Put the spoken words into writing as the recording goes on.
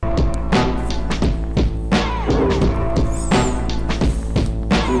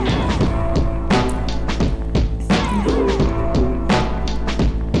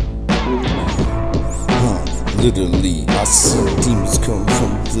Literally, I see demons come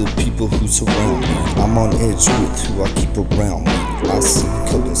from the people who surround me. I'm on edge with who I keep around me. I see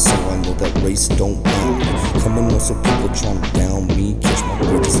color, so I know that race don't bound me. Coming on some people trying to down me. Catch my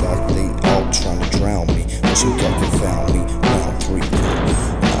breath, it's like they all trying to drown me. Wishing God confound me. Round 3,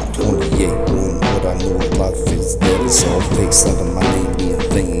 not 28. When what I know of life is that it's all fake. Slapping my name be in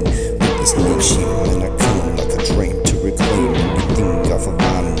vain. With this name sheet, man, I come like a train to reclaim anything off of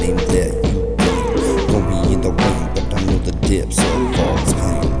my name that you gain. Gon' be in the rain, but I know the depths of all's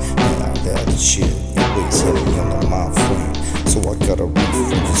pain. Now that shit, it weighs heavy on the mind frame. So I gotta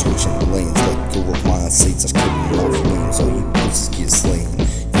refocus, switching lanes. Let go of my saints, I'm killing off lanes. All you pussies get slain.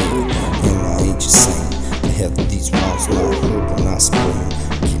 Yeah, and I ain't just saying. I have these rounds, not herbal, not spraying.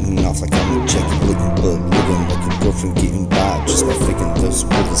 Getting off like I'm ejaculating, but living like a girlfriend getting by just by faking. Those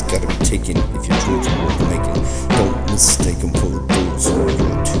bullets gotta be taken if your dreams are worth making. Don't mistake them for those who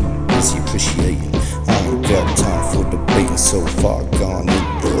are too busy appreciating. I ain't got time for debating, so far gone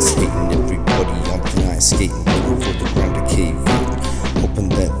in this hating. Everybody on the night skating, waiting for the ground to cave in, hoping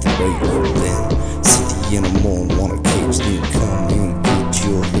that the rave then see the animal and wanna cage. Then come in, get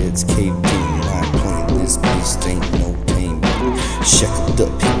your heads caved in. I ain't playing this beast, ain't no taming. Shackled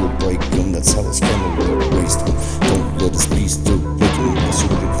up, he will break them. That's how his family raised him. Don't let his beast do breaking. Unless you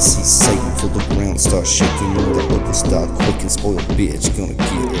can see Satan for the ground start shaking and the other start quaking. Spoiled bitch gonna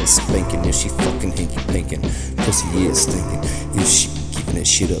get a spanking if she fucking hanky panking. Pussy is stinking if she giving that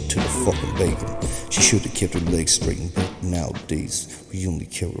shit up to the fucking bacon. She should've kept her legs straightened, but nowadays we only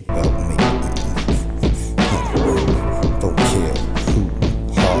care about making. Don't care who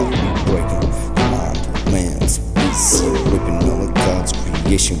hard we breaking. Mind man's busy ripping all of God's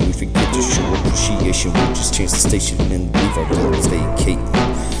creation. We forget to show appreciation. We just change the station and leave our villains vacating.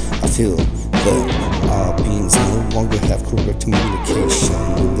 I feel that our beings no longer have correct communication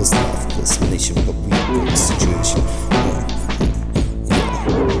in this lifeless nation, but we know the situation.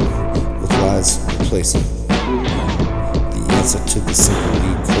 With lies replacing the answer to the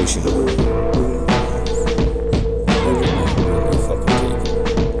simple equation.